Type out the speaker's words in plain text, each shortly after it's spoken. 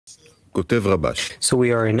So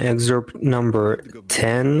we are in excerpt number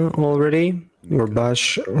 10 already.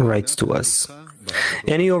 Rabash writes to us,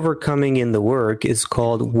 any overcoming in the work is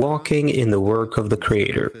called walking in the work of the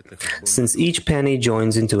Creator, since each penny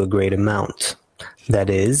joins into a great amount. That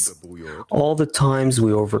is, all the times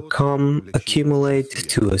we overcome accumulate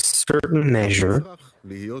to a certain measure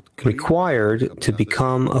required to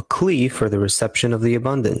become a kli for the reception of the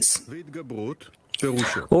abundance.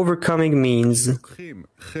 Overcoming means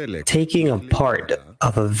taking a part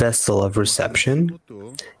of a vessel of reception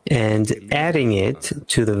and adding it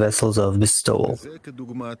to the vessels of bestowal.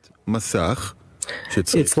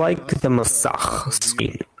 It's like the masach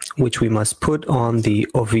screen, which we must put on the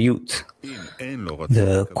oviyut,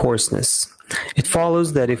 the coarseness. It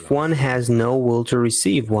follows that if one has no will to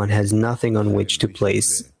receive, one has nothing on which to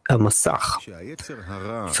place a masach.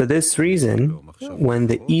 For this reason, when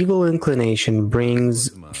the evil inclination brings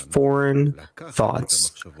foreign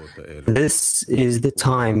thoughts, this is the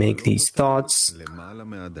time to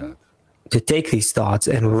take these thoughts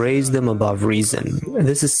and raise them above reason.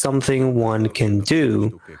 This is something one can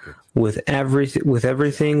do with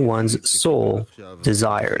everything one's soul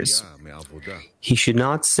desires. He should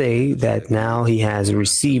not say that now he has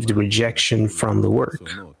received rejection from the work.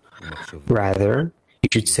 Rather, he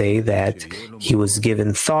should say that he was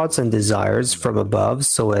given thoughts and desires from above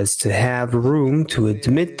so as to have room to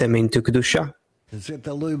admit them into Kedusha.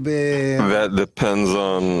 That depends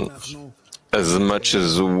on as much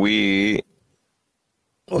as we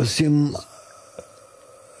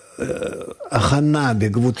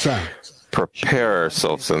prepare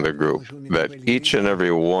ourselves in the group, that each and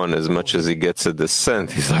every one, as much as he gets a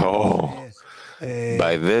descent, he's like, oh,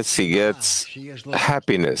 by this he gets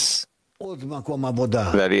happiness,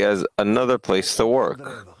 that he has another place to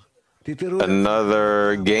work,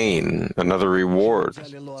 another gain, another reward.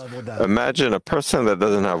 Imagine a person that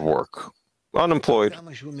doesn't have work, unemployed,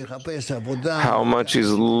 how much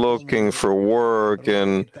he's looking for work,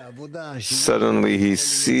 and suddenly he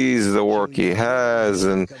sees the work he has,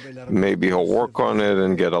 and maybe he'll work on it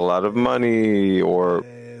and get a lot of money, or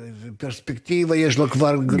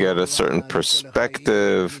get a certain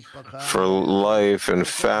perspective for life and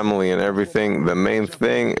family and everything. The main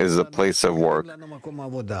thing is the place of work.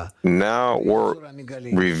 Now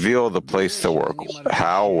reveal the place to work.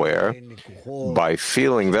 How, where? By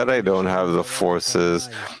feeling that I don't have the forces,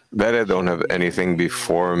 that I don't have anything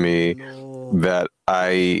before me, that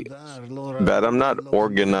I'm not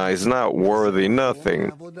organized, not worthy,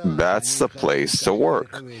 nothing. That's the place to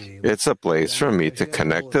work. It's a place for me to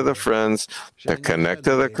connect to the friends, to connect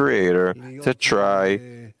to the Creator, to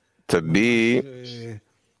try to be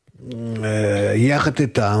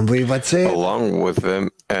along with them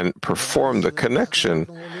and perform the connection.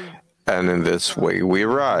 And in this way we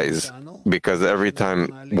rise, because every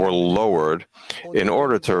time we're lowered, in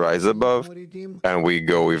order to rise above, and we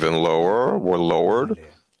go even lower, we're lowered,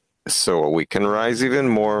 so we can rise even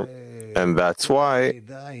more. And that's why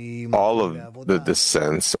all of the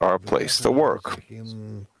descents are a place to work.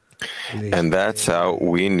 And that's how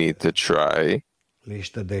we need to try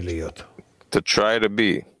to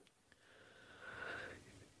be.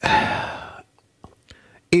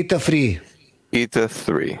 Ita 3.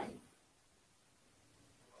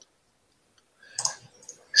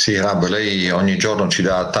 Sì, Rab, lei ogni giorno ci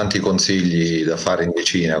dà tanti consigli da fare in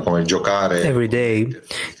decina, come giocare. Every day,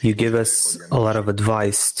 you give us a lot of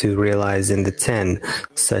advice to realize in the 10,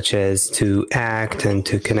 such as to act and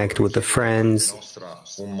to connect with the friends.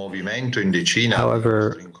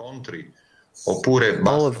 However,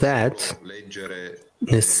 all of that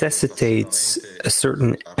necessitates a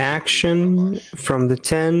certain action from the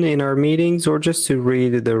 10 in our meetings, or just to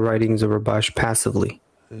read the writings of Rabash passively?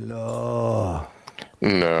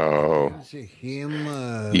 No,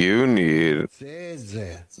 you need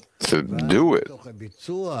to do it,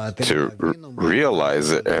 to realize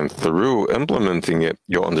it, and through implementing it,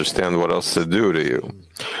 you'll understand what else to do to you.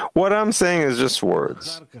 What I'm saying is just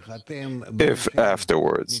words. If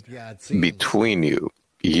afterwards, between you,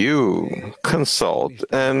 you consult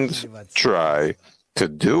and try to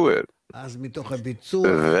do it,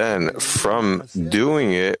 then from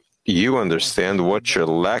doing it, you understand what you're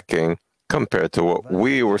lacking compared to what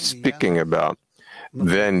we were speaking about.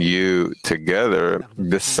 Then you together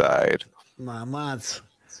decide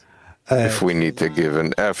if we need to give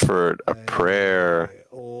an effort, a prayer,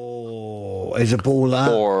 or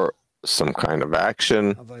some kind of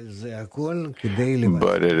action.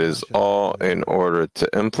 But it is all in order to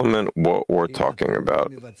implement what we're talking about.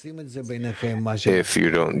 If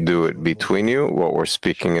you don't do it between you, what we're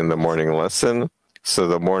speaking in the morning lesson, so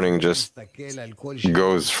the morning just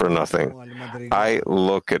goes for nothing. I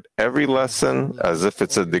look at every lesson as if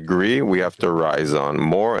it's a degree we have to rise on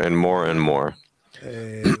more and more and more.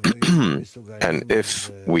 And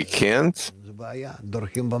if we can't,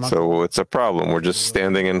 so it's a problem. We're just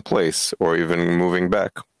standing in place or even moving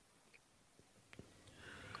back.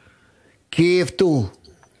 Kiev 2.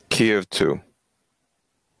 Kiev 2.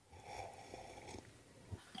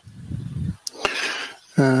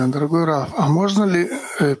 Дорогой Рав, а можно ли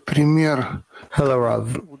пример? Hello,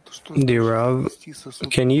 Rav. Dear Rav,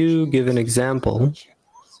 can you give an example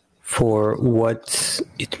for what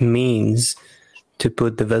it means to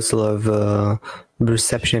put the vessel of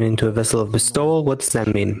reception into a vessel of bestowal? What does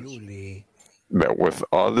that mean? That with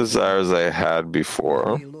all desires I had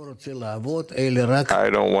before, I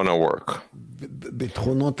don't want to work,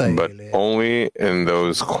 but only in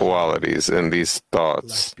those qualities, in these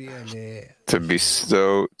thoughts, to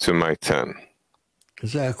bestow to my 10.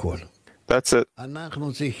 That's it.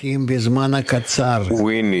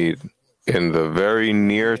 We need, in the very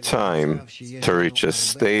near time, to reach a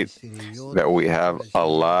state that we have a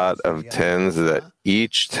lot of 10s, that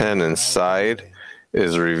each 10 inside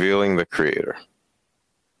is revealing the Creator.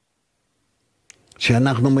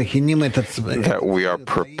 That we are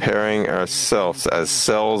preparing ourselves as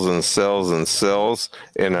cells and cells and cells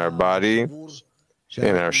in our body,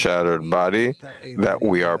 in our shattered body, that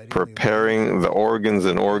we are preparing the organs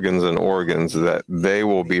and organs and organs, that they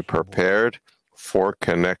will be prepared for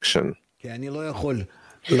connection.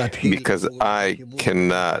 Because I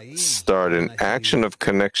cannot start an action of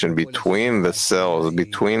connection between the cells,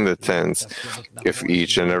 between the 10s, if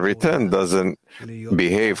each and every 10 doesn't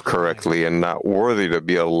behave correctly and not worthy to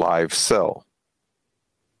be a live cell.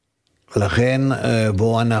 That's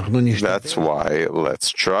why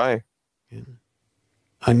let's try.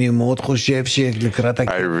 I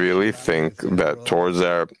really think that towards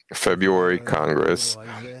our February Congress,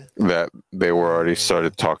 that they were already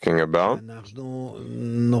started talking about,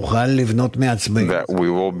 that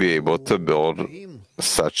we will be able to build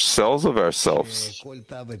such cells of ourselves,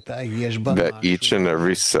 that each and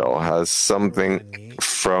every cell has something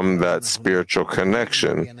from that spiritual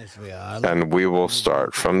connection, and we will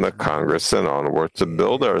start from the Congress and onward to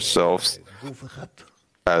build ourselves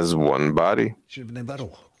as one body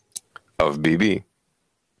of BB.